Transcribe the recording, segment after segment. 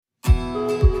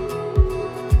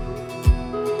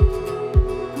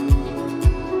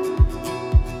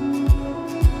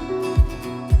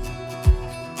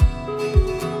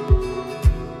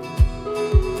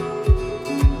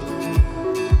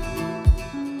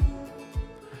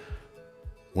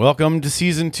Welcome to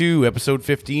Season 2, Episode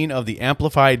 15 of the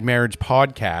Amplified Marriage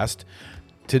Podcast.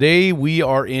 Today we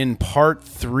are in Part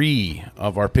 3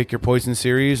 of our Pick Your Poison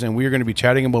series, and we are going to be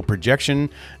chatting about projection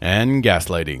and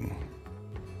gaslighting.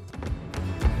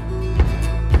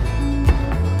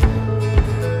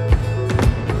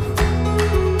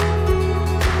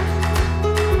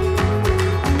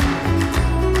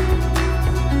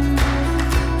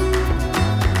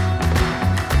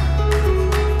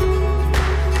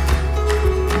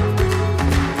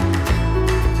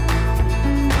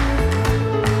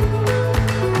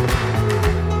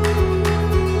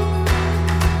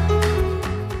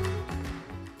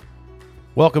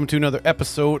 Welcome to another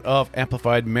episode of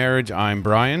Amplified Marriage. I'm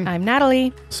Brian. I'm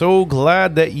Natalie. So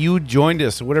glad that you joined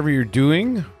us. Whatever you're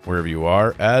doing, wherever you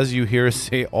are, as you hear us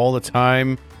say all the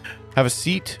time, have a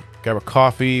seat, grab a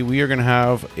coffee. We are going to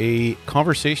have a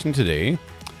conversation today.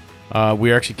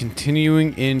 We are actually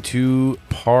continuing into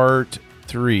Part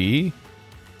 3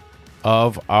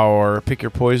 of our Pick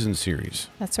Your Poison series.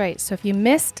 That's right. So if you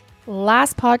missed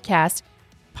last podcast,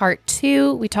 Part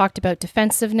 2, we talked about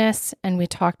defensiveness and we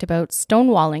talked about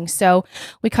stonewalling. So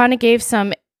we kind of gave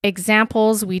some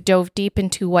examples. We dove deep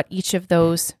into what each of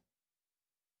those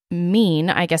mean,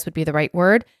 I guess would be the right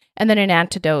word, and then an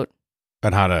antidote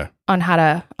On how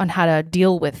to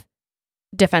deal with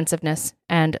defensiveness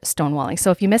and stonewalling.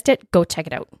 So if you missed it, go check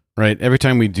it out. Right. Every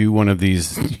time we do one of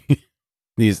these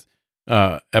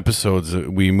episodes,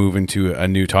 we move into a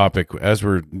new topic. As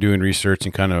we're doing research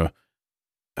and kind of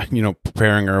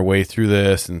preparing our way through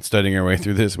this and studying our way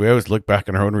through this, we always look back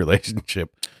on our own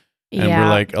relationship. And we're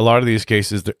like, a lot of these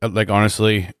cases, like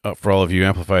honestly, for all of you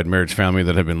Amplified Marriage family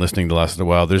that have been listening to last a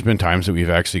while, there's been times that we've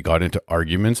actually got into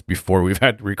arguments before we've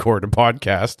had to record a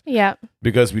podcast. Yeah.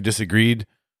 Because we disagreed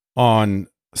on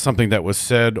something that was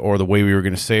said or the way we were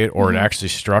going to say it, or it actually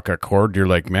struck a chord. You're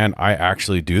like, man, I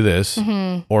actually do this.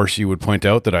 Mm-hmm. Or she would point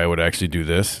out that I would actually do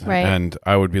this. Right. And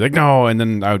I would be like, no. And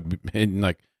then I would be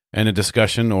like, and a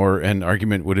discussion or an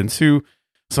argument would ensue.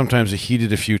 Sometimes it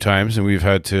heated a few times, and we've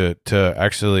had to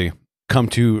actually come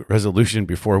to resolution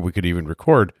before we could even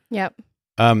record. Yep.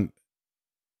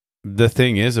 The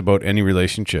thing is about any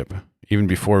relationship, even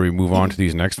before we move on to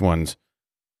these next ones,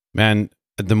 man,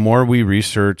 the more we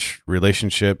research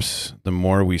relationships, the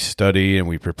more we study and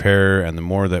we prepare, and the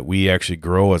more that we actually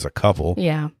grow as a couple,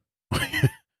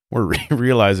 we're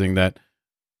realizing that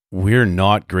we're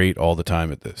not great all the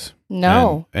time at this.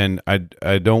 No. And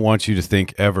I don't want you to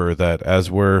think ever that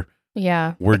as we're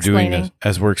doing this,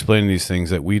 as we're explaining these things,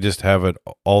 that we just have it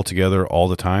all together all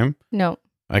the time. No.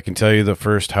 I can tell you the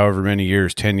first however many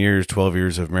years, 10 years, 12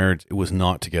 years of marriage, it was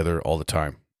not together all the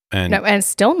time. And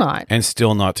still not. And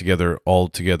still not together all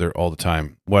the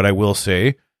time. What I will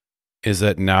say is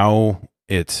that now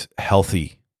it's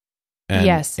healthy. And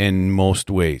yes. In most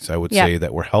ways, I would say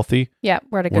that we're healthy. Yeah,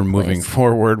 we're at a good place. We're moving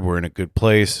forward. We're in a good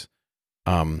place.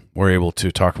 We're able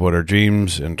to talk about our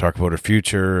dreams and talk about our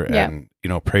future and,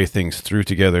 pray things through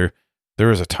together. There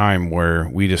was a time where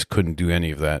we just couldn't do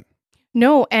any of that.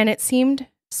 No, and it seemed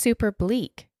super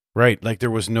bleak. Right. Like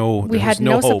we had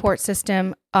no support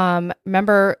system.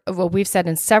 Remember what we've said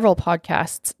in several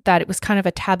podcasts, that it was kind of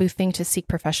a taboo thing to seek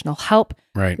professional help.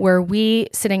 Right. Where we,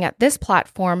 sitting at this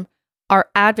platform, are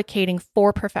advocating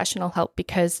for professional help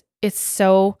because it's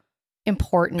so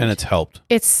important. And it's helped.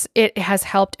 It has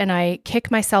helped, and I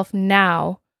kick myself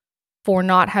now for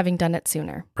not having done it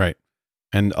sooner. Right.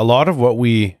 And a lot of what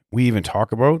we even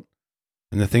talk about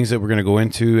and the things that we're going to go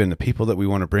into and the people that we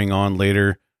want to bring on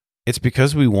later, it's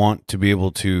because we want to be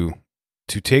able to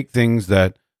take things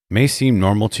that may seem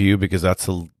normal to you because that's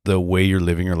the way you're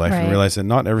living your life, and realize that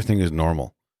not everything is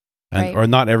normal, and or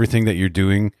not everything that you're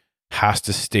doing has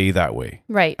to stay that way.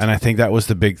 Right. And I think that was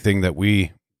the big thing that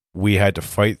we had to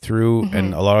fight through. Mm-hmm.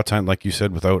 And a lot of time, like you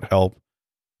said, without help,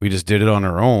 we just did it on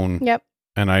our own. Yep.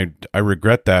 And I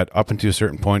regret that up until a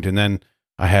certain point. And then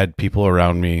I had people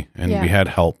around me and we had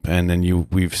help. And then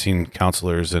we've seen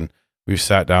counselors and we've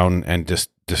sat down and just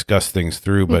discussed things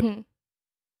through. But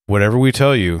whatever we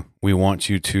tell you, we want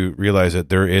you to realize that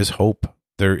there is hope.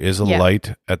 There is a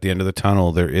light at the end of the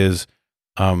tunnel. There is,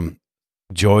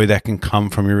 joy that can come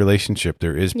from your relationship.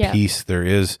 There is peace. There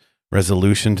is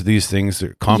resolution to these things.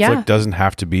 Conflict doesn't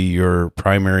have to be your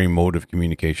primary mode of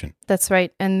communication. That's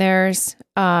right. And there's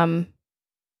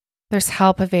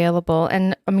help available.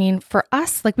 And I mean, for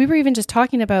us, like we were even just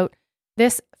talking about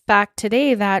this fact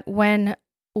today, that when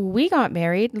we got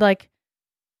married, like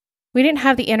we didn't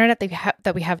have the internet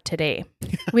that we have today.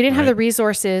 We didn't have the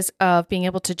resources of being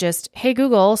able to just, hey,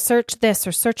 Google, search this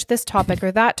or search this topic or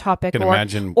that topic,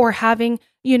 or having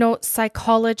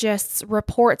psychologists'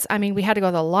 reports. I mean, we had to go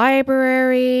to the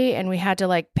library and we had to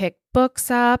like pick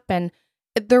books up, and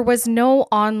there was no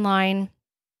online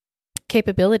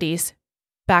capabilities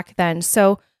back then.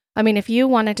 So, I mean, if you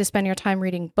wanted to spend your time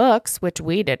reading books, which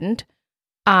we didn't,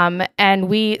 and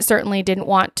we certainly didn't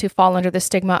want to fall under the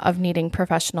stigma of needing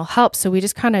professional help. So we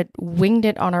just kind of winged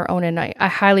it on our own. And I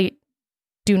highly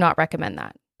do not recommend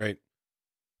that. Right.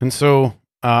 And so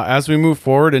as we move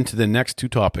forward into the next two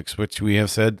topics, which we have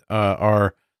said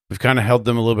we've kind of held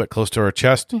them a little bit close to our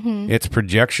chest. It's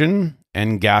projection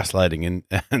and gaslighting.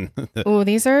 And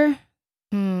these are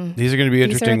going to be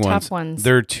interesting ones.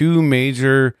 They're two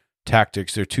major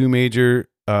tactics. They're two major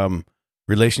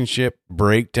relationship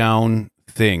breakdown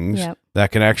things that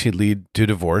can actually lead to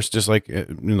divorce, just like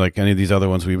any of these other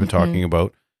ones we've been talking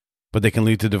about, but they can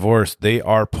lead to divorce. They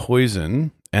are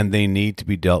poison and they need to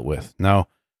be dealt with. Now,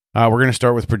 we're going to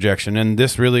start with projection. And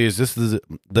this is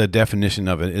the definition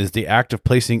of it, is the act of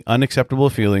placing unacceptable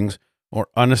feelings or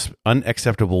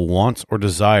unacceptable wants or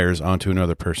desires onto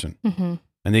another person.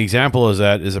 And the example is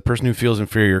a person who feels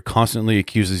inferior constantly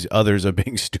accuses others of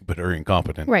being stupid or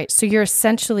incompetent. Right. So you're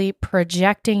essentially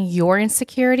projecting your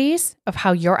insecurities of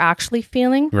how you're actually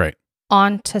feeling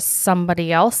onto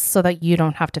somebody else so that you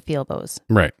don't have to feel those.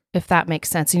 Right. If that makes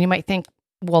sense. And you might think,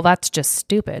 well, that's just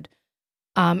stupid.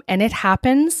 And it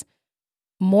happens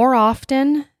more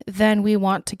often than we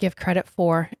want to give credit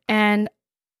for. And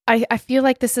I feel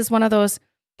like this is one of those,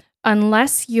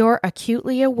 unless you're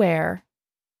acutely aware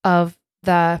of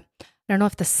I don't know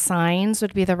if the signs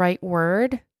would be the right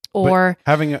word, or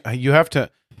you have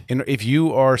to, if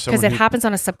you are someone, because it happens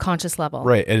on a subconscious level,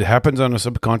 right? It happens on a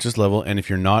subconscious level. And if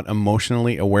you're not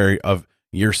emotionally aware of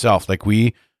yourself, like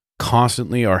we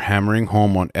constantly are hammering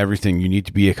home on everything, you need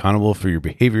to be accountable for your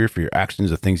behavior, for your actions,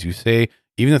 the things you say,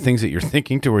 even the things that you're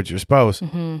thinking towards your spouse.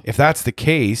 If that's the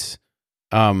case,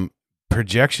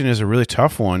 projection is a really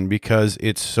tough one because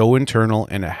it's so internal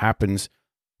and it happens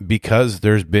because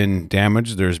there's been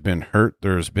damage, there's been hurt,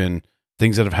 there's been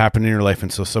things that have happened in your life.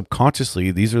 And so subconsciously,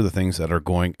 these are the things that are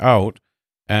going out,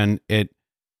 and it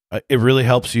really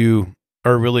helps you,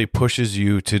 or really pushes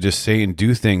you to just say and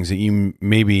do things that you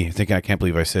maybe think, I can't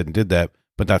believe I said and did that,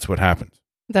 but that's what happens.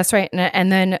 That's right.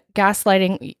 And then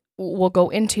gaslighting will go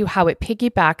into how it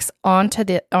piggybacks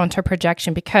onto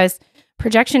projection, because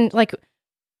projection, like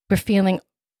we're feeling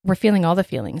all the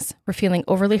feelings. We're feeling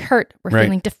overly hurt. We're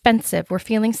feeling defensive. We're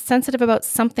feeling sensitive about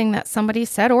something that somebody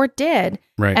said or did.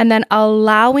 Right. And then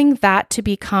allowing that to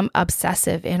become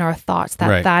obsessive in our thoughts,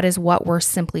 that is what we're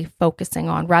simply focusing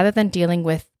on rather than dealing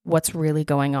with what's really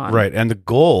going on. Right. And the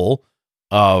goal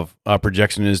of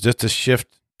projection is just to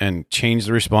shift and change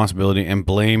the responsibility and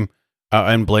blame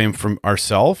from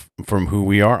ourselves, from who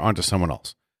we are, onto someone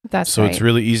else. So it's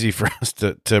really easy for us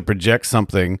to project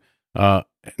something. And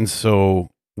so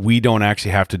we don't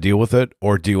actually have to deal with it,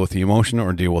 or deal with the emotion,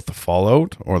 or deal with the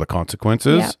fallout or the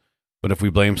consequences. Yeah. But if we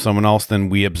blame someone else, then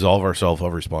we absolve ourselves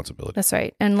of responsibility. That's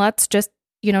right. And let's just,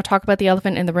 talk about the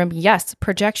elephant in the room. Yes,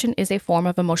 projection is a form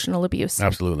of emotional abuse.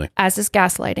 Absolutely. As is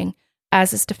gaslighting,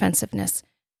 as is defensiveness,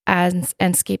 and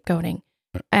scapegoating,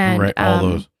 and all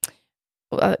those.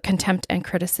 Contempt and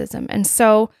criticism. And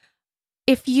so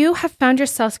if you have found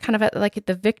yourself kind of at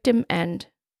the victim end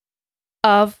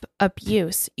of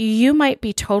abuse, you might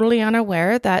be totally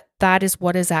unaware that is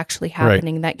what is actually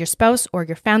happening, that your spouse or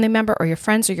your family member or your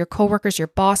friends or your coworkers, your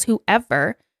boss,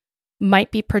 whoever might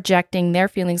be projecting their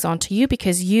feelings onto you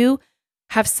because you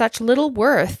have such little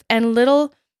worth and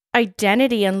little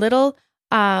identity and little,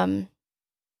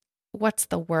 what's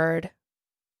the word?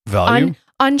 Value?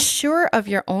 Unsure of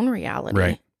your own reality.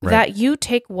 Right. That you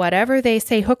take whatever they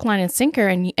say, hook, line, and sinker,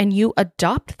 and you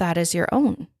adopt that as your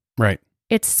own. Right.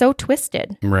 It's so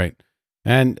twisted. Right.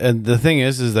 And the thing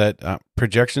is that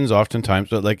projections oftentimes,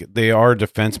 they are a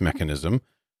defense mechanism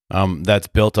that's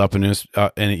built up and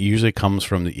it usually comes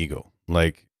from the ego.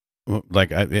 I'm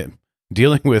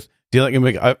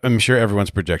sure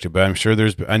everyone's projected, but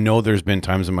I know there's been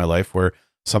times in my life where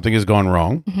something has gone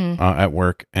wrong at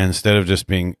work, and instead of just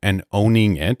being and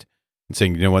owning it and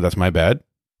saying, you know what, that's my bad,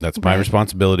 that's my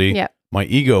responsibility. Yeah. My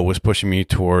ego was pushing me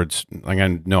towards, I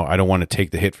don't want to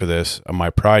take the hit for this. My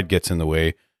pride gets in the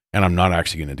way, and I'm not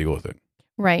actually going to deal with it.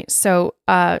 Right. So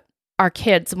our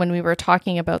kids, when we were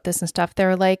talking about this and stuff,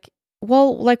 they're like,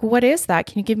 well, what is that?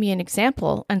 Can you give me an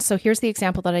example? And so here's the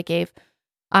example that I gave.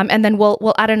 And then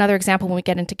we'll add another example when we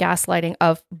get into gaslighting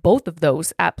of both of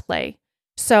those at play.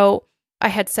 So I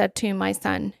had said to my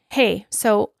son, hey,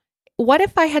 so what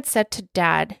if I had said to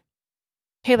Dad,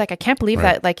 hey, I can't believe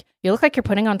that, you look like you're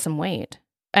putting on some weight.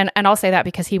 And I'll say that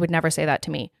because he would never say that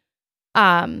to me.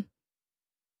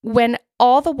 When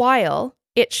all the while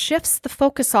it shifts the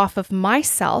focus off of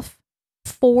myself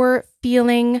for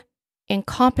feeling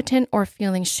incompetent or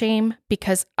feeling shame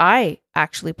because I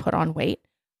actually put on weight.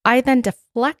 I then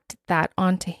deflect that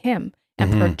onto him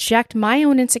and project my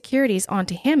own insecurities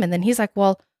onto him. And then he's like,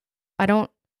 well, I don't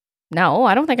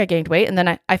think I gained weight. And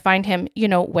then I find him,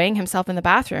 weighing himself in the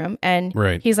bathroom. And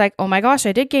he's like, oh my gosh,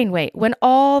 I did gain weight. When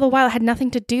all the while it had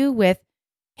nothing to do with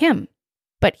him.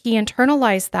 But he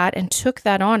internalized that and took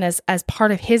that on as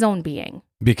part of his own being.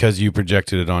 Because you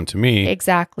projected it onto me.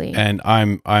 Exactly. And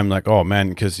I'm like, oh man,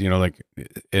 because,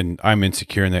 and I'm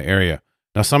insecure in that area.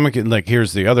 Now someone could,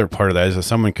 here's the other part of that is that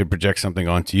someone could project something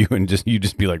onto you and you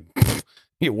just be like,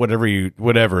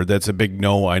 whatever. That's a big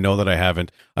no. I know that I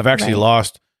haven't. I've actually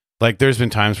lost, there's been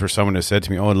times where someone has said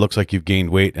to me, oh, it looks like you've gained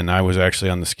weight. And I was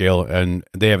actually on the scale and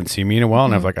they haven't seen me in a while.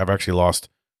 And I've actually lost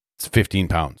 15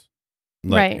 pounds.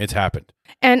 It's happened.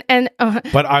 And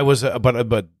but I was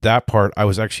but that part I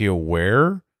was actually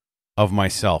aware of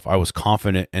myself. I was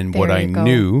confident in what I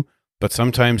knew. But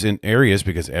sometimes in areas,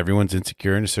 because everyone's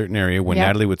insecure in a certain area, when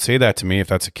Natalie would say that to me, if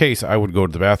that's the case, I would go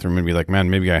to the bathroom and be like,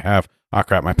 man, maybe I have. Oh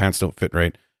crap, my pants don't fit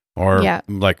right, or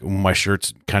my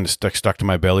shirt's kind of stuck to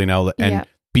my belly now, and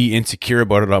be insecure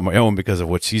about it on my own because of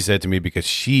what she said to me, because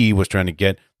she was trying to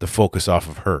get the focus off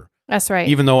of her. That's right.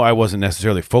 Even though I wasn't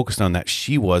necessarily focused on that,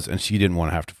 she was, and she didn't want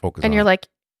to have to focus on it. And you're like,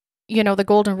 the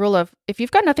golden rule of, if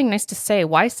you've got nothing nice to say,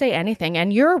 why say anything?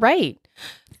 And you're right.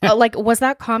 Was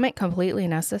that comment completely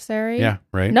necessary? Yeah,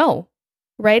 right. No.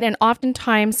 Right. And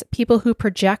oftentimes people who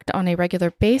project on a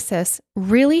regular basis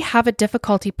really have a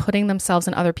difficulty putting themselves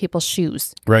in other people's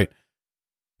shoes. Right.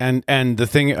 And the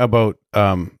thing about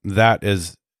that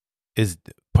is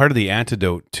part of the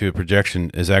antidote to projection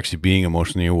is actually being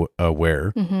emotionally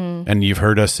aware. And you've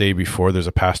heard us say before, there's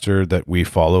a pastor that we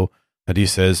follow that he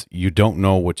says, you don't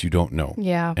know what you don't know.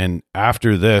 Yeah. And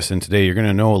after this and today, you're going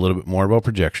to know a little bit more about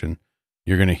projection.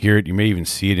 You're going to hear it. You may even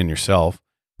see it in yourself.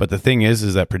 But the thing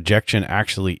is that projection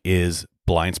actually is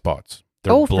blind spots.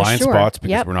 They're blind spots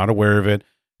because we're not aware of it.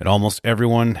 And almost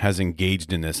everyone has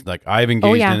engaged in this. I've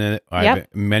engaged in it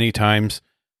many times.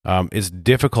 It's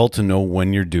difficult to know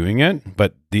when you're doing it,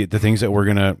 but the things that we're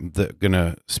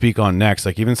gonna speak on next,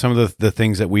 even some of the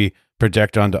things that we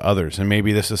project onto others, and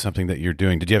maybe this is something that you're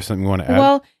doing. Did you have something you want to add?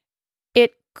 Well,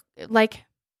 it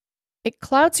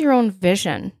clouds your own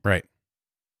vision, right?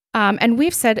 And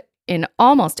we've said in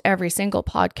almost every single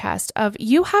podcast of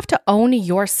you have to own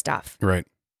your stuff, right?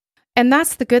 And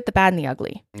that's the good, the bad, and the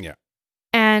ugly. Yeah.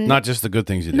 And not just the good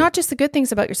things you do. Not just the good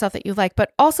things about yourself that you like,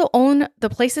 but also own the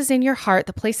places in your heart,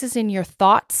 the places in your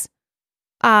thoughts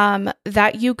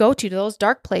that you go to those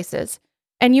dark places.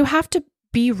 And you have to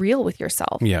be real with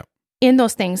yourself in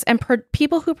those things. And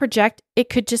people who project, it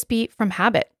could just be from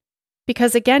habit.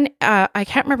 Because again, I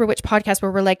can't remember which podcast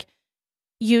where we're like,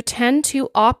 you tend to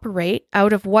operate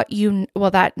out of what you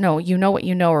know what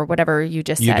you know, or whatever you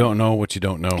just said. You don't know what you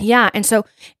don't know. Yeah. And so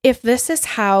if this is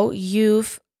how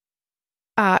you've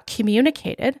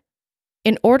communicated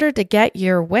in order to get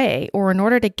your way, or in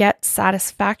order to get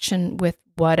satisfaction with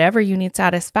whatever you need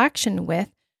satisfaction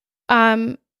with,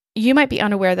 you might be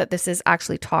unaware that this is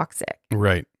actually toxic.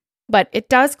 Right. But it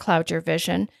does cloud your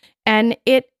vision, and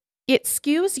it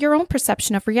skews your own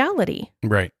perception of reality.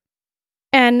 Right.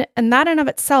 And that in of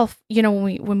itself, when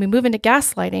we move into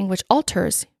gaslighting, which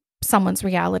alters someone's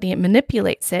reality, it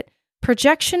manipulates it.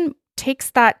 Projection takes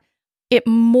that, it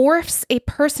morphs a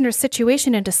person or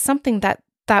situation into something that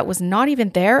was not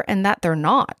even there and that they're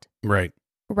not. Right.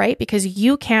 Right? Because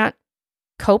you can't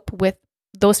cope with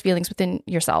those feelings within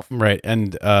yourself. Right.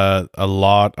 And a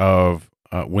lot of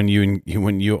when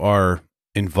you are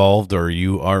involved, or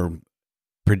you are,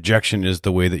 projection is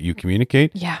the way that you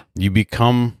communicate. Yeah. You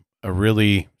become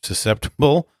really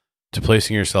susceptible to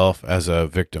placing yourself as a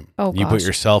victim. Oh, you put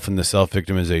yourself in the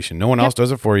self-victimization. No one else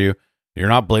does it for you. You're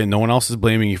not no one else is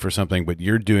blaming you for something, but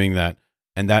you're doing that.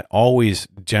 And that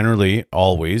generally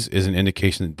always is an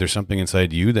indication that there's something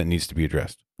inside you that needs to be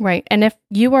addressed. Right. And if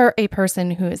you are a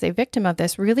person who is a victim of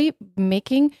this, really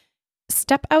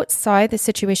step outside the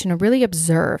situation and really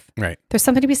observe. Right. There's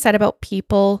something to be said about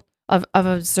people, of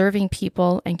observing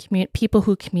people and people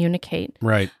who communicate.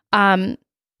 Right.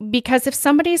 Because if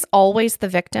somebody's always the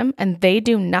victim and they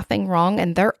do nothing wrong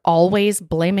and they're always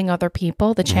blaming other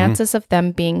people, the chances of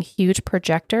them being huge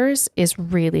projectors is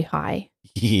really high.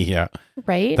 Yeah.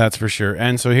 Right? That's for sure.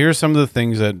 And so here's some of the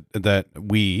things that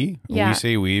we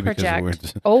say we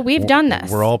project. Because we've done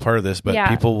this. We're all part of this, but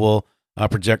people will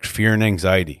project fear and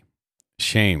anxiety,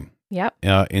 shame,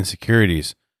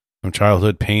 insecurities, some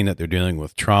childhood pain that they're dealing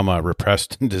with, trauma,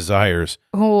 repressed desires.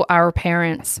 Oh, our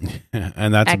parents.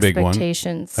 And that's a big one.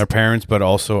 Expectations. Our parents, but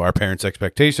also our parents'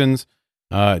 expectations.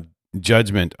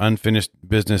 judgment, unfinished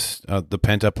business, the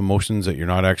pent up emotions that you're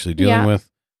not actually dealing with,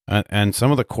 and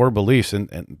some of the core beliefs.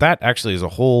 And that actually is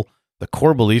the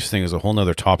core beliefs thing is a whole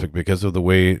nother topic because of the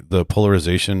way the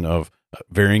polarization of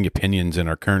varying opinions in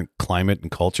our current climate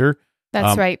and culture.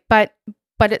 That's right. But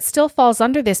it still falls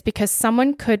under this because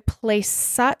someone could place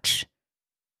such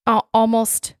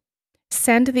almost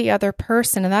send the other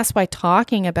person. And that's why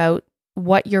talking about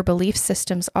what your belief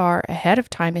systems are ahead of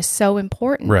time is so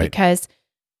important, because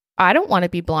I don't want to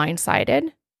be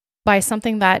blindsided by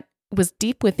something that was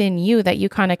deep within you that you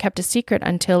kind of kept a secret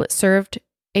until it served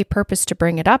a purpose to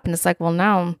bring it up. And it's like, well,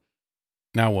 now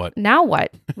what? Now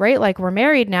what? Right? Like, we're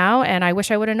married now, and I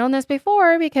wish I would have known this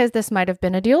before because this might have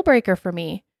been a deal breaker for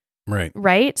me. Right.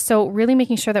 Right. So really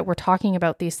making sure that we're talking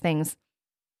about these things.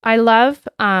 I love,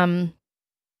 we're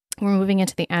moving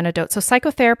into the antidote. So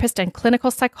psychotherapist and clinical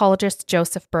psychologist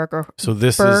Joseph Burgo. So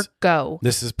this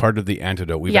is part of the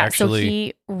antidote. So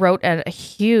he wrote a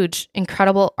huge,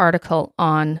 incredible article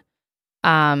on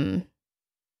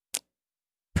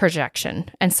projection.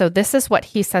 And so this is what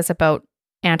he says about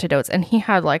antidotes. And he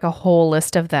had like a whole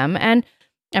list of them. And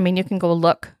I mean, you can go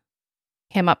look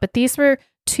him up, but these were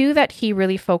two that he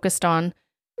really focused on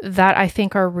that I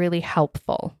think are really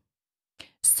helpful.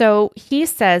 So he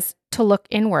says to look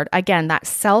inward. Again, that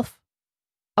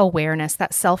self-awareness,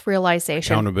 that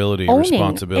self-realization. Accountability,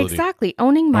 responsibility. Exactly.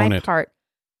 Owning my part.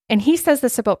 And he says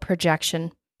this about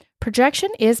projection. Projection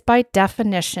is by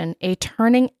definition a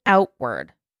turning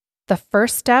outward. The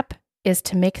first step is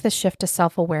to make the shift to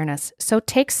self-awareness. So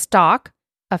take stock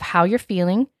of how you're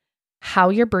feeling, how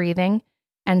you're breathing,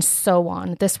 and so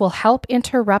on. This will help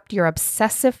interrupt your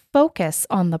obsessive focus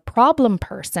on the problem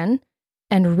person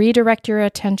and redirect your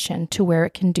attention to where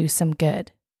it can do some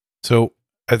good. So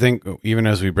I think even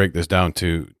as we break this down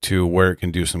to where it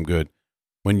can do some good,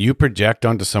 when you project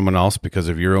onto someone else because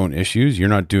of your own issues, you're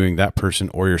not doing that person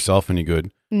or yourself any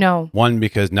good. No. One,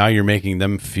 because now you're making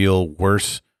them feel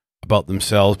worse about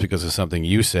themselves because of something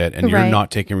you said, and you're not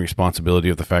taking responsibility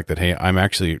of the fact that, hey, I'm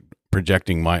actually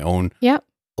projecting my own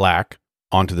lack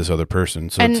onto this other person.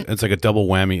 So it's like a double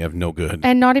whammy of no good.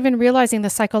 And not even realizing the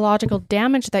psychological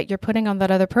damage that you're putting on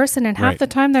that other person. And half the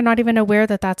time, they're not even aware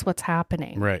that that's what's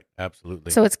happening. Right.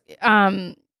 Absolutely. So it's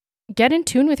get in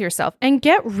tune with yourself and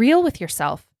get real with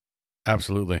yourself.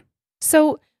 Absolutely.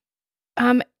 So,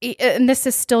 and this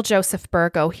is still Joseph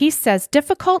Burgo. He says,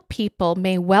 difficult people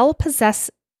may well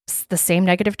possess the same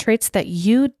negative traits that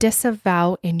you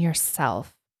disavow in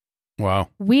yourself. Wow.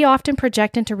 We often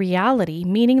project into reality,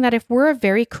 meaning that if we're a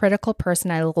very critical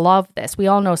person, I love this. We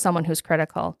all know someone who's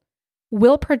critical.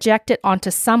 We'll project it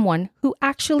onto someone who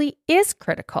actually is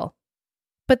critical.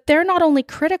 But they're not only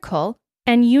critical,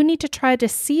 and you need to try to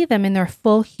see them in their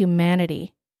full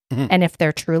humanity. Mm-hmm. And if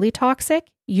they're truly toxic,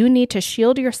 you need to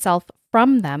shield yourself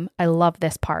from them. I love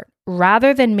this part.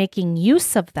 Rather than making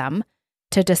use of them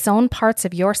to disown parts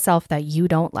of yourself that you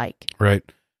don't like. Right.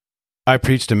 I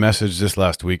preached a message this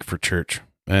last week for church,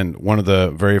 and one of the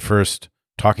very first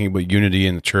talking about unity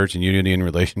in the church and unity in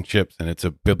relationships, and it's a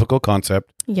biblical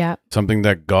concept. Yeah. Something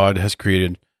that God has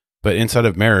created. But inside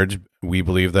of marriage, we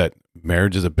believe that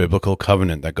marriage is a biblical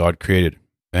covenant that God created.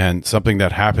 And something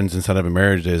that happens inside of a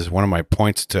marriage is one of my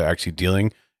points to actually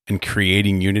dealing and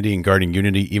creating unity and guarding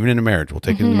unity, even in a marriage. We'll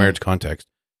take it in the marriage context,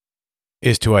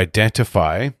 is to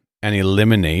identify and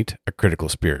eliminate a critical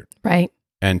spirit. Right.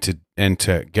 And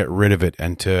to get rid of it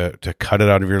and to cut it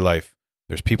out of your life.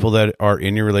 There's people that are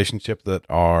in your relationship that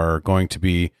are going to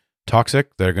be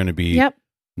toxic. They're going to be, that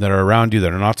are around you,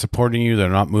 that are not supporting you, that are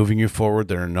not moving you forward,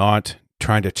 that are not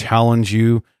trying to challenge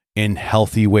you in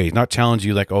healthy ways. Not challenge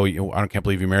you like, oh, I can't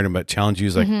believe you married him, but challenge you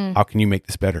is like, how can you make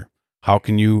this better? How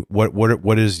can you,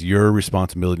 what is your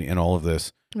responsibility in all of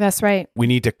this? That's right. We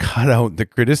need to cut out the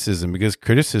criticism because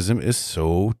criticism is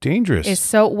so dangerous.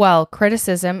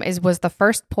 Criticism was the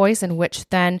first poison, which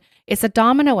then it's a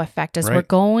domino effect as we're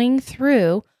going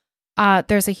through.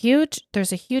 There's a huge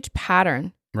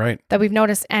pattern that we've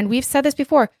noticed. And we've said this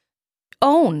before.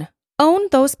 Own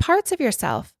those parts of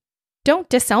yourself. Don't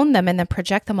disown them and then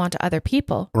project them onto other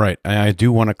people. Right. And I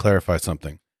do want to clarify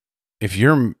something. If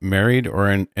you're married or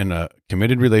in a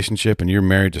committed relationship and you're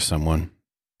married to someone,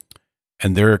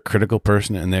 and they're a critical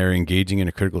person and they're engaging in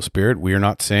a critical spirit, we are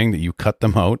not saying that you cut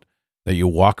them out, that you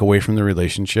walk away from the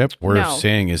relationship. What we're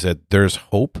saying is that there's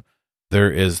hope.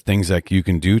 There is things that you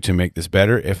can do to make this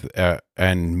better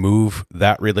and move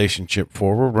that relationship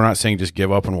forward. We're not saying just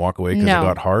give up and walk away because it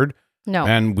got hard. No.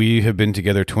 And we have been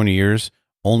together 20 years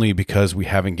only because we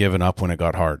haven't given up when it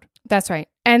got hard. That's right.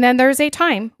 And then there's a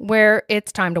time where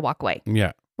it's time to walk away.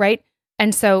 Yeah. Right?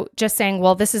 And so just saying,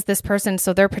 well, this is this person,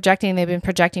 so they've been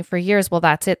projecting for years. Well,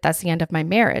 that's it. That's the end of my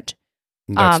marriage.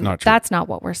 That's not true. That's not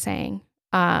what we're saying.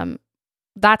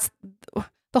 That's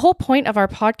the whole point of our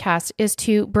podcast, is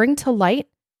to bring to light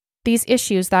these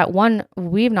issues that, one,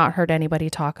 we've not heard anybody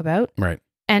talk about. Right.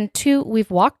 And two, we've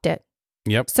walked it.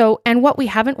 Yep. So, and what we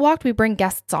haven't walked, we bring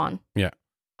guests on. Yeah.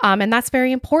 And that's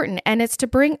very important. And it's to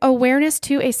bring awareness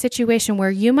to a situation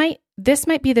where this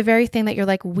might be the very thing that you're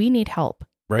like, we need help.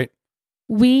 Right.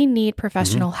 We need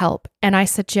professional help. And I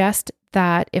suggest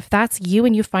that if that's you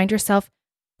and you find yourself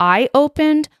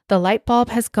eye-opened, the light bulb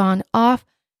has gone off,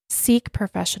 seek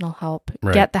professional help.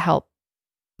 Right. Get the help.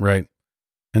 Right.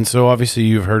 And so obviously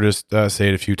you've heard us say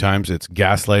it a few times. It's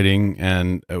gaslighting,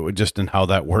 and just in how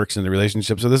that works in the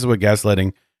relationship. So this is what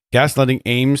gaslighting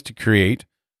aims to create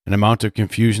an amount of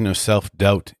confusion of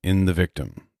self-doubt in the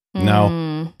victim.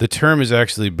 Now, the term is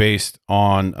actually based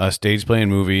on a stage play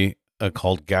and movie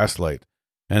called Gaslight.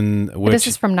 And this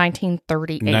is from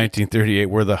 1938. 1938,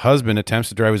 where the husband attempts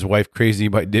to drive his wife crazy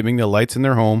by dimming the lights in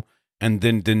their home and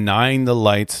then denying the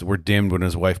lights were dimmed when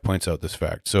his wife points out this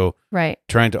fact. So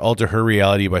trying to alter her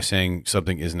reality by saying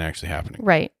something isn't actually happening.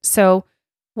 Right. So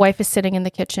wife is sitting in the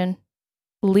kitchen,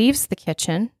 leaves the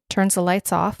kitchen, turns the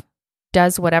lights off,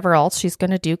 does whatever else she's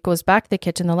going to do, goes back to the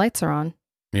kitchen, the lights are on.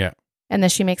 Yeah. And then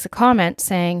she makes a comment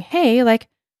saying, hey, like,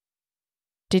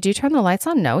 did you turn the lights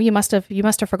on? No, you must have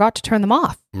forgot to turn them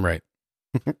off. Right.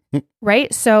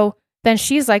 Right. So then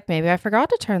she's like, maybe I forgot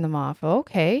to turn them off.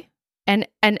 Okay.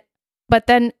 But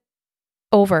then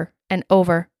over and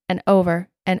over and over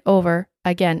and over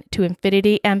again to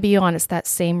infinity and beyond. It's that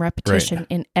same repetition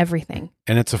in everything.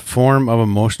 And it's a form of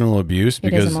emotional abuse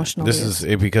because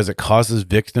because it causes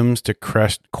victims to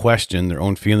question their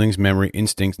own feelings, memory,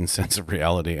 instincts, and sense of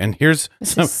reality. And this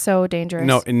is so dangerous.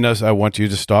 No, I want you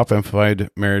to stop Amplified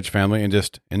Marriage Family and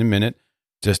just in a minute,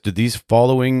 just do these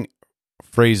following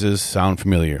phrases sound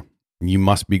familiar? You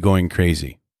must be going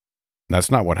crazy. That's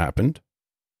not what happened.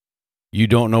 You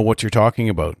don't know what you're talking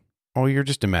about. Oh, you're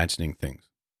just imagining things.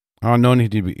 Oh, no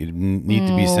need to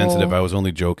be sensitive. I was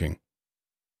only joking.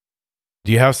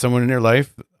 Do you have someone in your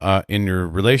life, in your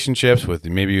relationships with,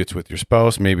 maybe it's with your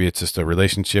spouse, maybe it's just a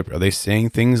relationship. Are they saying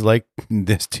things like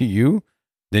this to you?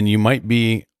 Then you might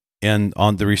be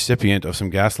on the recipient of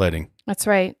some gaslighting. That's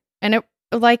right. And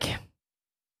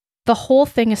the whole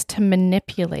thing is to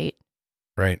manipulate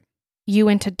you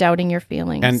into doubting your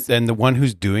feelings. And the one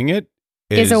who's doing it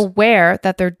is aware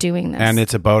that they're doing this. And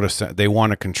it's about they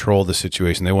want to control the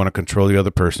situation. They want to control the other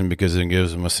person because it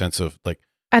gives them a sense of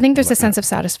I think there's a sense of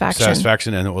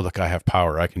satisfaction. And look, I have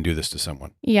power. I can do this to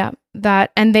someone. Yeah,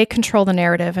 and they control the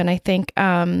narrative. And I think,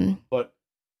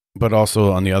 but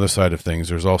also on the other side of things,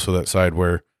 there's also that side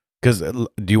where, because do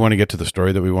you want to get to the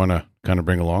story that we want to kind of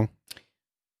bring along?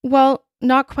 Well,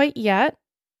 not quite yet.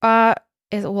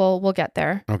 We'll get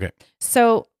there. Okay.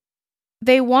 So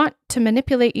they want to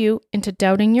manipulate you into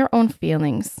doubting your own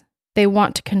feelings. They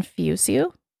want to confuse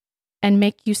you and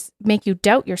make you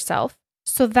doubt yourself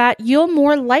so that you'll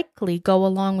more likely go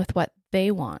along with what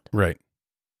they want. Right.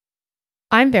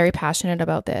 I'm very passionate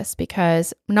about this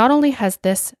because not only has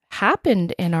this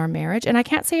happened in our marriage, and I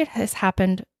can't say it has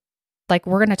happened like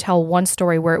we're going to tell one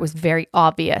story where it was very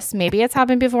obvious. Maybe it's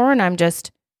happened before and I'm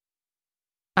just,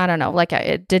 I don't know,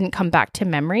 it didn't come back to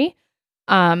memory.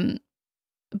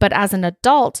 But as an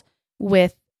adult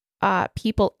with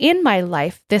people in my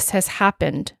life, this has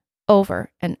happened over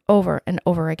and over and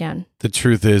over again. The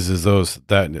truth is those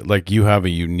that you have a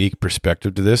unique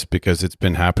perspective to this because it's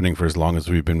been happening for as long as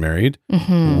we've been married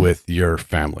with your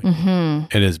family.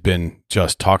 Mm-hmm. It has been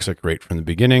just toxic right from the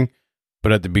beginning.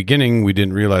 But at the beginning, we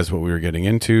didn't realize what we were getting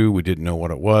into. We didn't know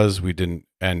what it was. We didn't,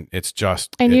 and it's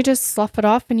just... And you just slough it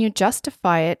off and you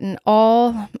justify it and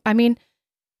all, I mean...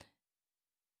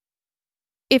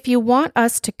 If you want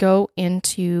us to go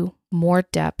into more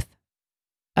depth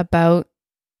about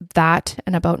that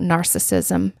and about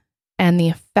narcissism and the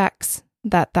effects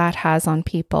that has on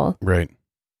people,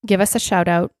 give us a shout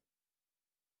out.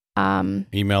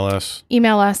 Email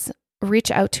us,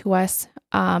 reach out to us.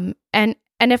 And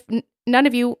if none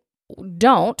of you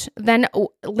don't, then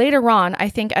later on, I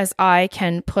think as I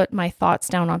can put my thoughts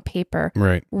down on paper,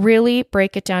 really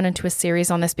break it down into a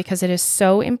series on this because it is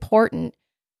so important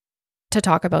to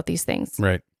talk about these things.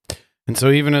 Right. And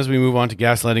so even as we move on to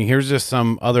gaslighting, here's just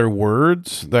some other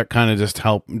words that kind of just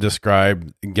help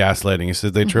describe gaslighting. It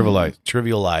says they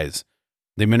trivialize.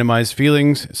 They minimize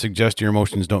feelings, suggest your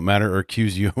emotions don't matter, or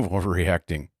accuse you of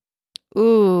overreacting.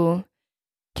 Ooh,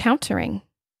 countering.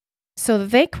 So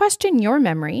they question your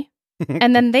memory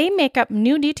and then they make up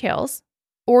new details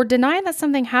or deny that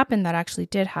something happened that actually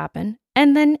did happen.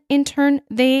 And then in turn,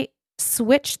 they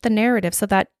switch the narrative so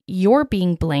that you're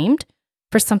being blamed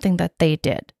for something that they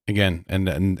did. Again,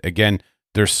 and again,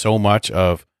 there's so much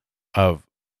of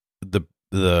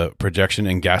the projection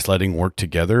and gaslighting work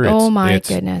together. It's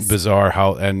goodness. Bizarre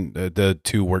how the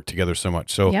two work together so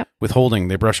much. So withholding,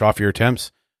 they brush off your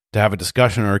attempts to have a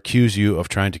discussion or accuse you of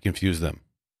trying to confuse them.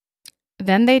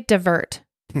 Then they divert.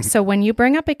 So when you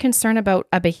bring up a concern about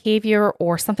a behavior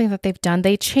or something that they've done,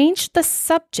 they change the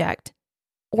subject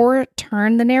or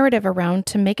turn the narrative around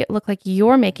to make it look like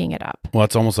you're making it up. Well,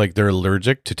 it's almost like they're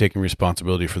allergic to taking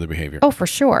responsibility for the behavior. Oh, for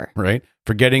sure. Right?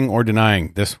 Forgetting or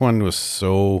denying. This one was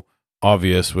so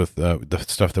obvious with the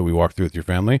stuff that we walked through with your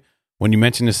family. When you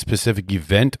mention a specific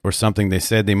event or something they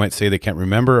said, they might say they can't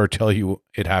remember or tell you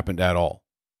it happened at all.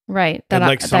 Right. And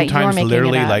like sometimes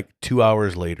literally like 2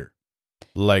 hours later.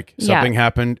 Like something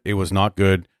happened, it was not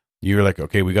good. You're like,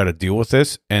 okay, we got to deal with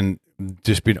this, and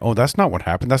just be, oh, that's not what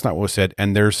happened. That's not what was said.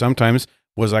 And there sometimes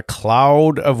was a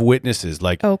cloud of witnesses.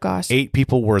 Like, oh gosh, 8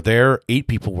 people were there, 8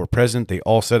 people were present. They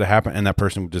all said it happened, and that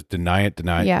person would just deny it.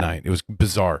 It was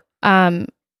bizarre.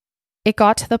 It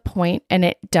got to the point, and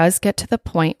it does get to the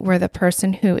point where the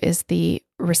person who is the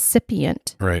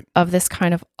recipient of this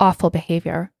kind of awful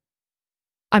behavior.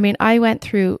 I mean, I went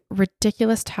through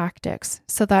ridiculous tactics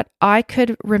so that I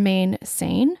could remain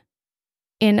sane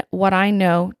in what I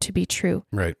know to be true.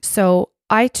 Right. So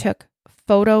I took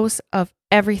photos of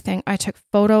everything. I took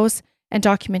photos and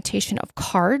documentation of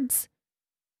cards,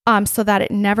 so that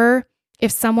it never,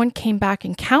 if someone came back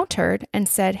and countered and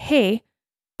said, hey,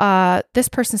 this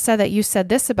person said that you said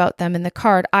this about them in the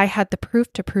card, I had the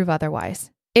proof to prove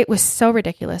otherwise. It was so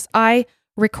ridiculous. I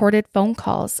recorded phone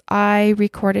calls. I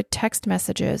recorded text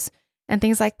messages and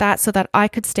things like that so that I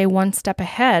could stay one step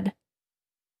ahead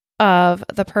of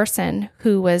the person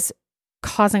who was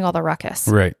causing all the ruckus.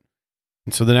 Right.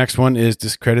 And so the next one is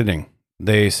discrediting.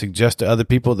 They suggest to other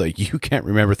people that you can't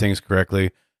remember things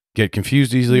correctly, get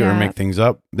confused easily, or make things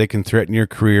up. They can threaten your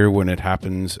career when it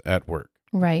happens at work.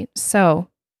 Right. So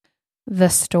the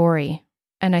story,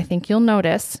 and I think you'll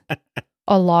notice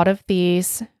a lot of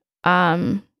these,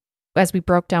 as we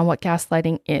broke down what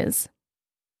gaslighting is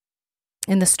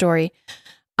in the story.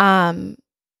 Do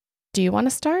you want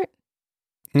to start?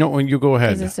 No, you go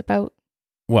ahead. Is this about?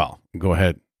 Well, go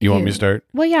ahead. You want me to start?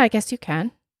 Well, yeah, I guess you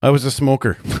can. I was a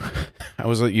smoker.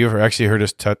 You've actually heard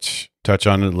us touch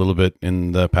on it a little bit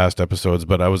in the past episodes,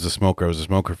 but I was a smoker. I was a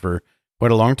smoker for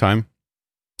quite a long time.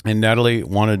 And Natalie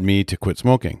wanted me to quit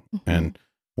smoking. Mm-hmm. And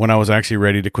when I was actually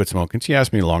ready to quit smoking, she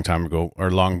asked me a long time ago or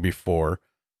long before,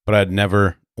 but I'd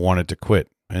never wanted to quit.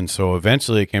 And so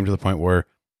eventually it came to the point where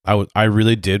I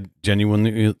really did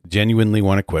genuinely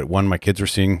want to quit. One, my kids were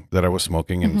seeing that I was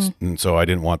smoking, and so I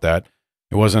didn't want that.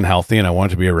 It wasn't healthy, and I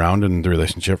wanted to be around in the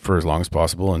relationship for as long as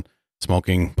possible, and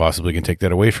smoking possibly can take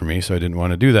that away from me, so I didn't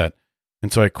want to do that.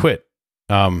 And so I quit,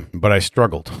 but I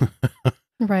struggled.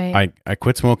 Right. I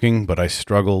quit smoking, but I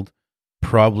struggled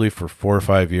probably for 4 or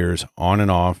 5 years on and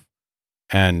off.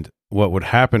 And what would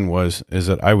happen is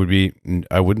that I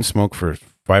wouldn't smoke for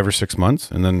 5 or 6 months,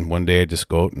 and then one day I just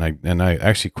go out and I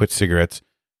actually quit cigarettes,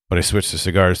 but I switched to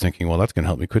cigars, thinking, well, that's going to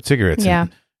help me quit cigarettes. Yeah.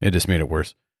 And it just made it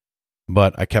worse.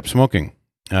 But I kept smoking,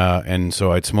 and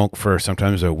so I'd smoke for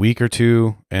sometimes a week or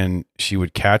two, and she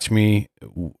would catch me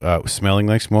smelling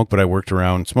like smoke, but I worked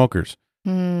around smokers,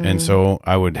 and so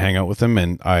I would hang out with them,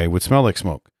 and I would smell like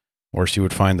smoke. Or she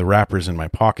would find the wrappers in my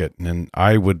pocket, and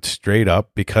I would straight up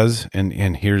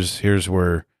and here's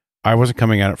where I wasn't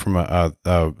coming at it from a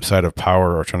side of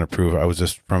power or trying to prove. I was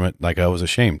just from it like I was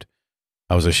ashamed.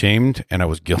 I was ashamed and I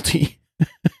was guilty.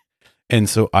 And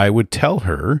so I would tell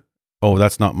her, oh,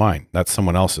 that's not mine. That's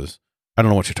someone else's. I don't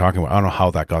know what you're talking about. I don't know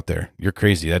how that got there. You're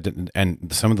crazy. That didn't.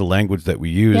 And some of the language that we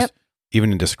used,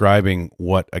 even in describing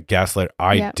what a gaslight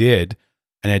I did,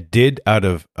 and I did out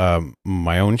of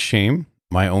my own shame,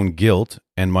 my own guilt,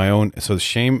 and my own, so the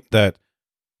shame that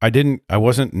I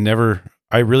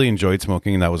really enjoyed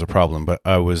smoking, and that was a problem, but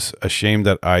I was ashamed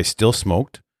that I still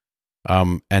smoked,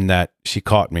 and that she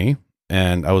caught me,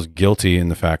 and I was guilty in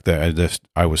the fact that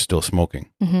I was still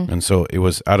smoking. And so it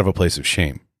was out of a place of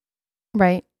shame.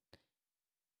 Right.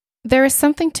 There is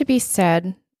something to be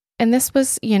said, and this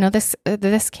was,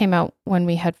 this came out when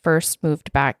we had first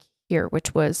moved back here,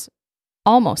 which was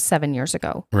almost 7 years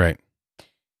ago. Right.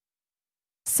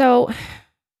 So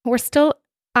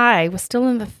I was still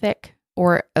in the thick,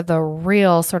 or the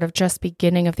real sort of just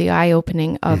beginning of the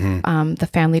eye-opening of the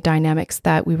family dynamics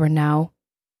that we were now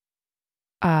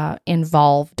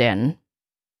involved in.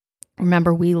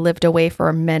 Remember, we lived away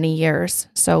for many years,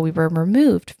 so we were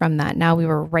removed from that. Now we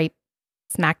were right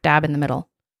smack dab in the middle.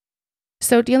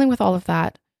 So dealing with all of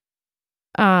that,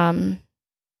 I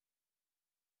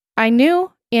I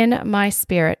knew in my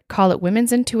spirit, call it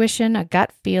women's intuition, a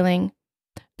gut feeling.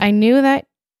 I knew that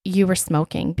you were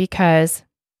smoking because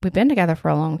we've been together for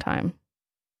a long time.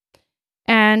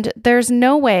 And there's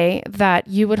no way that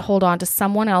you would hold on to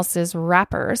someone else's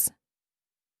wrappers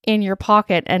in your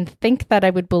pocket and think that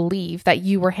I would believe that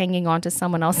you were hanging on to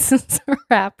someone else's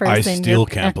wrappers. I still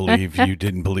can't believe you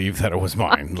didn't believe that it was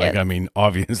mine. Like, I mean,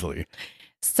 obviously.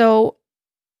 So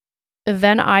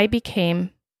then I became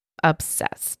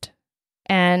obsessed.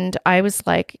 And I was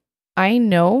like, I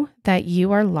know that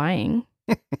you are lying.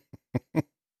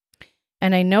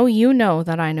 And I know you know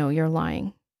that I know you're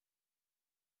lying.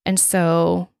 And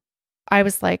so I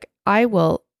was like, I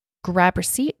will grab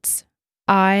receipts.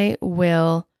 I'm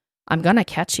going to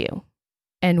catch you.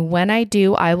 And when I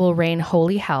do, I will rain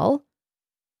holy hell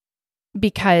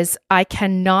because I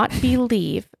cannot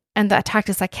believe, and the attack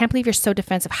is, I can't believe you're so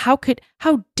defensive. How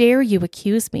dare you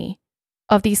accuse me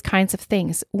of these kinds of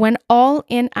things when all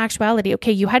in actuality,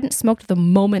 okay, you hadn't smoked the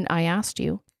moment I asked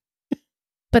you,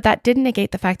 but that didn't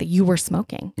negate the fact that you were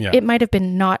smoking. Yeah. It might have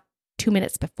been not 2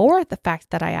 minutes before the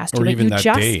fact that I asked you, but you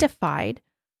justified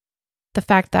the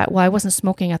fact that, well, I wasn't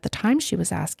smoking at the time she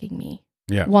was asking me.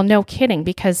 Yeah. Well, no kidding,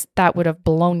 because that would have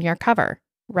blown your cover,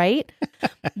 right?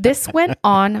 This went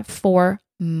on for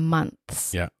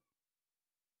months. Yeah.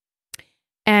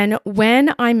 And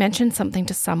when I mentioned something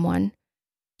to someone,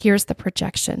 here's the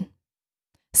projection.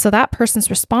 So that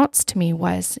person's response to me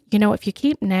was, if you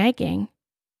keep nagging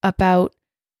about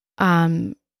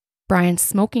Brian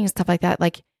smoking and stuff like that,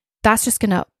 like that's just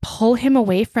going to pull him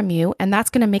away from you, and that's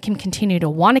going to make him continue to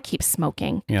want to keep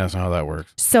smoking. Yeah, that's not how that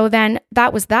works. So then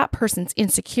that was that person's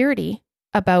insecurity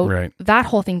about that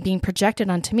whole thing being projected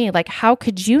onto me. Like, how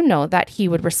could you know that he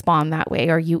would respond that way?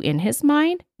 Are you in his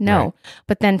mind? No. Right.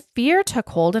 But then fear took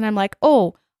hold, and I'm like,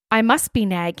 oh, I must be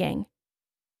nagging.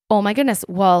 Oh my goodness.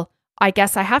 Well, I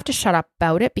guess I have to shut up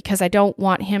about it because I don't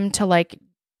want him to like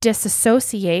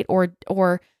disassociate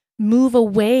or move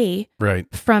away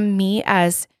from me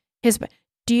as his.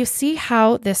 Do you see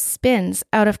how this spins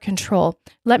out of control?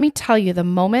 Let me tell you, the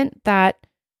moment that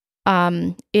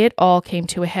it all came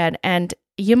to a head, and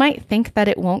you might think that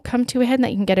it won't come to a head and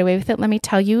that you can get away with it. Let me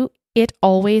tell you, it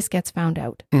always gets found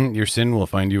out. Your sin will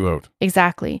find you out.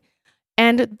 Exactly.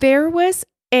 And there was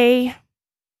it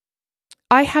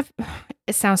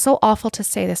sounds so awful to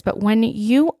say this, but when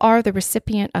you are the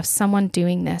recipient of someone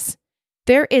doing this,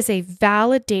 there is a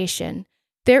validation.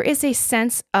 There is a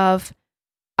sense of,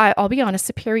 I'll be honest,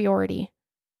 superiority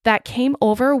that came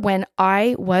over when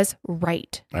I was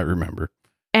right. I remember.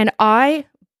 And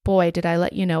boy, did I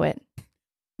let you know it.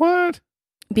 What?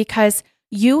 Because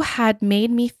you had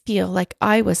made me feel like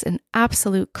I was an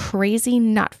absolute crazy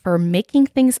nut for making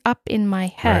things up in my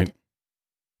head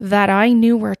that I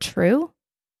knew were true.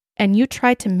 And you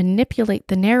tried to manipulate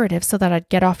the narrative so that I'd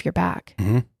get off your back.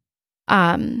 Mm-hmm.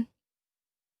 And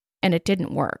it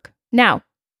didn't work. Now,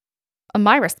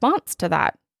 my response to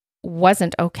that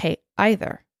wasn't okay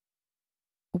either.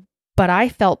 But I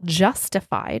felt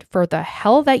justified for the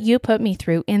hell that you put me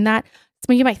through in that.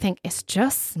 So you might think it's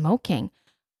just smoking.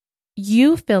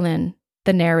 You fill in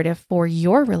the narrative for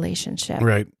your relationship.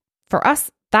 Right. For us,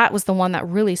 that was the one that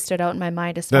really stood out in my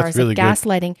mind as far as really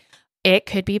gaslighting. It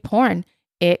could be porn.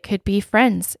 It could be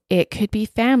friends. It could be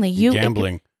family.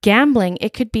 Gambling.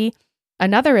 It could be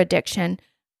another addiction.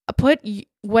 Put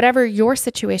whatever your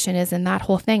situation is in that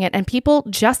whole thing. And people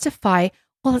justify,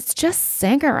 well, it's just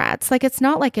cigarettes. Like, it's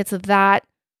not like it's that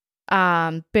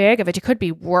big of it. It could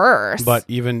be worse. But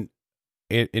even,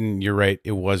 and you're right,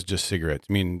 it was just cigarettes.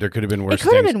 I mean, there could have been worse. It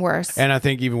could have been worse. And I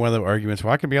think even one of the arguments,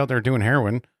 well, I could be out there doing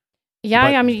heroin. Yeah,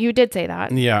 I mean, you did say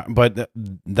that. Yeah, but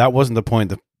that wasn't the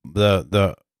point.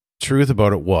 The truth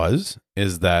about it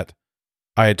is that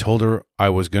I had told her I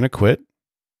was going to quit.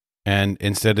 And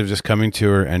instead of just coming to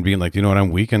her and being like, you know what, I'm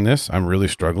weak in this. I'm really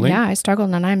struggling. Yeah, I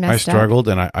struggled and I messed up.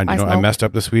 And I messed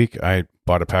up this week. I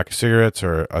bought a pack of cigarettes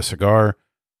or a cigar.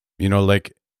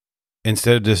 Like,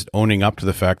 instead of just owning up to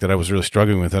the fact that I was really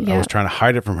struggling with it, I was trying to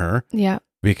hide it from her. Yeah.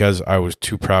 Because I was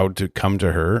too proud to come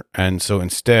to her. And so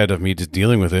instead of me just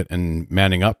dealing with it and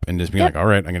manning up and just being like, all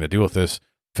right, I'm going to deal with this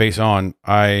face on,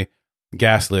 I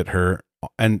gaslit her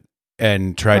and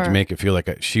tried to make it feel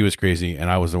like she was crazy and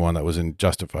I was the one that was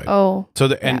justified. Oh. So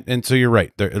and so you're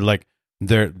right.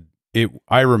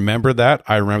 I remember that.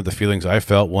 I remember the feelings I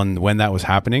felt when that was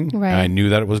happening. Right. And I knew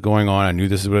that it was going on. I knew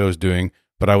this is what I was doing,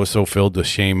 but I was so filled with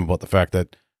shame about the fact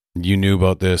that you knew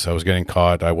about this. I was getting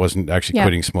caught. I wasn't actually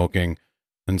quitting smoking.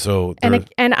 And so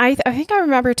I think I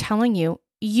remember telling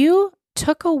you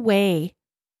took away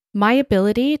my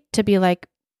ability to be like,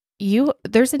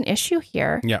 there's an issue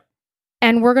here. Yeah.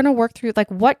 And we're going to work through,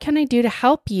 like, what can I do to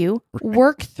help you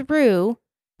work through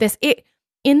this?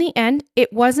 In the end,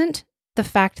 it wasn't the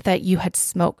fact that you had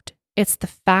smoked. It's the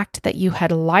fact that you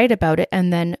had lied about it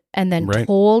and then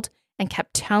told and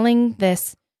kept telling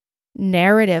this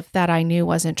narrative that I knew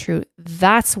wasn't true.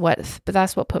 That's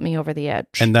what put me over the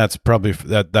edge. And that's probably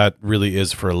that really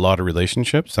is for a lot of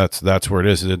relationships. That's where it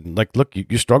is. Like, look,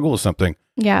 you struggle with something.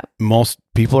 Yeah. Most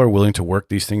people are willing to work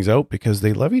these things out because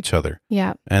they love each other.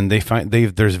 Yeah. And they find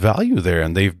there's value there,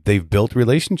 and they've built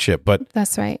relationship. But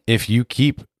that's right. If you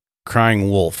keep crying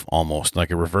wolf, almost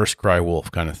like a reverse cry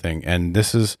wolf kind of thing, and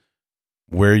this is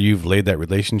where you've laid that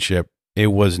relationship, it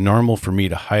was normal for me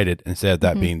to hide it instead of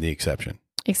that being the exception.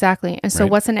 Exactly. And so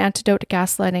what's an antidote to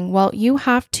gaslighting? Well, you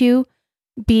have to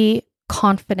be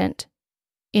confident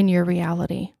in your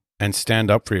reality. And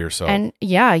stand up for yourself. And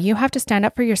yeah, you have to stand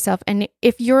up for yourself. And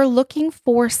if you're looking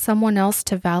for someone else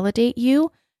to validate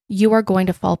you, you are going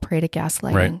to fall prey to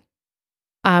gaslighting.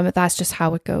 Right. That's just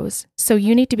how it goes. So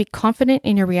you need to be confident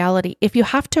in your reality. If you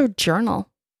have to journal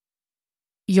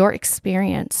your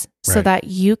experience so that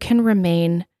you can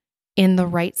remain in the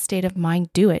right state of mind,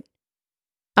 do it.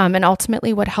 And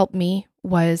ultimately what helped me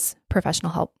was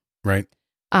professional help. Right.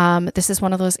 This is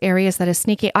one of those areas that is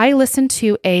sneaky. I listened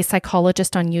to a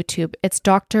psychologist on YouTube. It's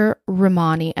Dr.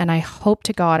 Ramani, and I hope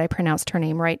to God I pronounced her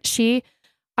name right.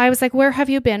 I was like, where have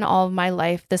you been all of my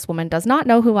life? This woman does not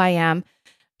know who I am.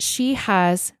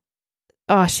 She's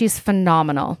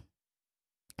phenomenal.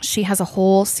 She has a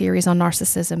whole series on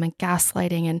narcissism and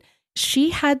gaslighting. And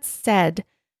she had said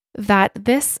that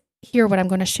what I'm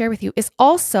going to share with you is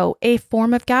also a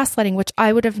form of gaslighting, which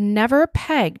I would have never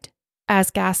pegged as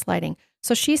gaslighting.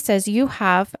 So she says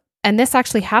and this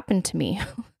actually happened to me,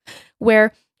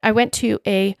 where I went to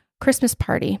a Christmas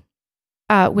party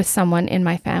with someone in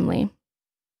my family.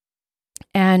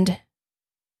 And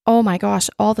oh my gosh,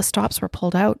 all the stops were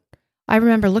pulled out. I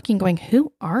remember looking, going,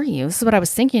 who are you? This is what I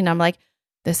was thinking. I'm like,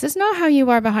 this is not how you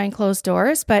are behind closed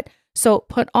doors. But so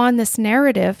put on this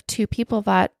narrative to people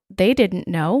that they didn't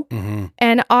know. Mm-hmm.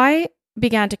 And I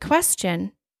began to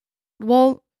question,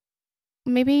 well,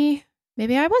 maybe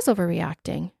I was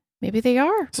overreacting. Maybe they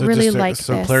are really like this.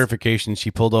 So clarification, she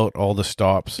pulled out all the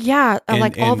stops. Yeah,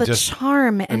 like all the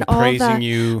charm and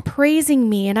all praising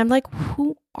me. And I'm like,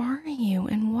 who are you?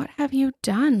 And what have you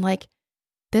done? Like,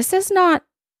 this is not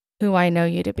who I know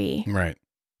you to be. Right.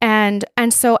 And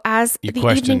so as the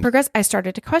evening progressed, I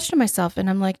started to question myself. And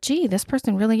I'm like, gee, this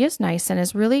person really is nice and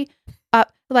is really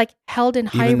like held in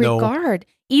high regard,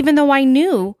 even though I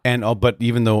knew. But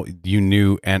even though you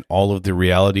knew, and all of the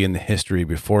reality and the history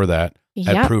before that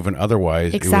had proven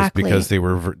otherwise, exactly. It was because they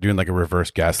were doing like a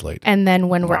reverse gaslight. And then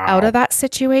when we're out of that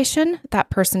situation, that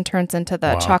person turns into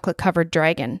the chocolate covered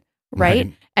dragon,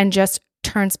 right? And just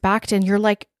turns back to, and you're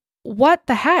like, what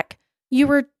the heck? You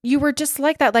were just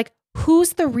like that. Like,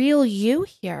 who's the real you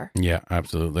here? Yeah,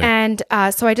 absolutely. And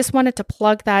so I just wanted to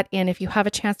plug that in. If you have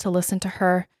a chance to listen to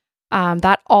her,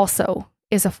 that also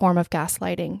is a form of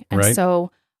gaslighting. And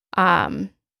so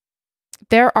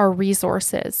there are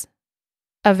resources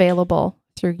available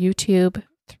through YouTube,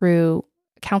 through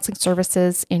counseling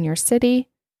services in your city.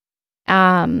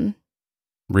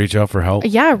 Reach out for help.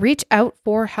 Yeah, reach out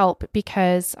for help,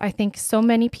 because I think so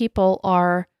many people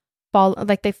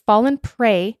they've fallen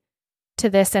prey to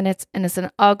this, and it's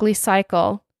an ugly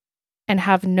cycle, and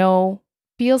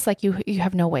feels like you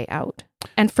have no way out.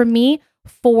 And for me,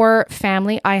 for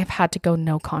family, I have had to go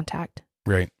no contact.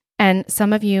 Right. And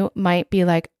some of you might be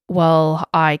like, well,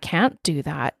 I can't do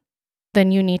that.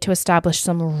 Then you need to establish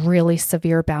some really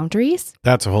severe boundaries.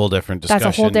 That's a whole different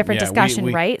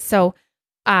discussion. Right? So,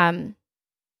 an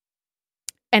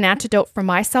antidote for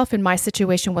myself in my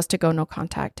situation was to go no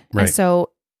contact. Right. And so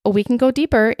we can go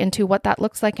deeper into what that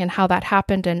looks like and how that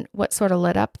happened and what sort of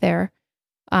led up there.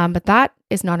 But that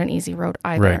is not an easy road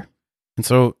either. Right. And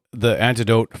so the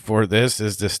antidote for this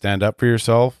is to stand up for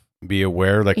yourself, be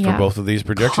aware, for both of these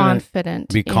projections.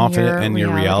 Be confident in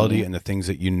your reality and the things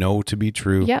that you know to be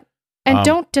true. Yep. And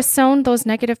don't disown those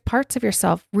negative parts of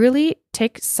yourself. Really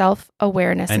take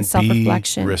self-awareness and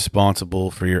self-reflection. Be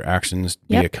responsible for your actions.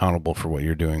 Be accountable for what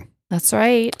you're doing. That's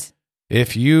right.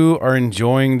 If you are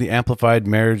enjoying the Amplified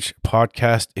Marriage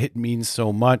podcast, it means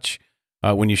so much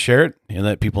when you share it and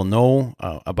let people know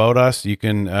about us. You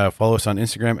can follow us on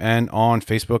Instagram and on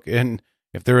Facebook. And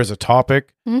if there is a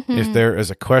topic, if there is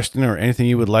a question or anything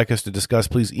you would like us to discuss,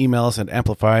 please email us at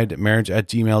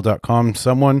amplifiedmarriage@gmail.com.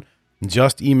 Someone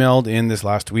just emailed in this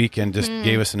last week and just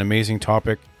gave us an amazing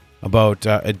topic about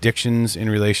addictions in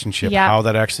relationship, how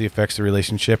that actually affects the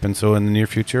relationship. And so in the near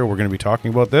future, we're going to be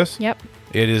talking about this. Yep.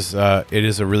 It is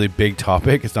a really big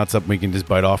topic. It's not something we can just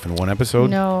bite off in one episode.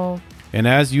 No. And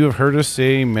as you have heard us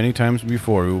say many times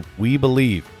before, we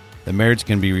believe that marriage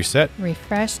can be reset,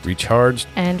 refreshed, recharged,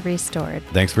 and restored.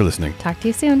 Thanks for listening. Talk to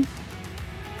you soon.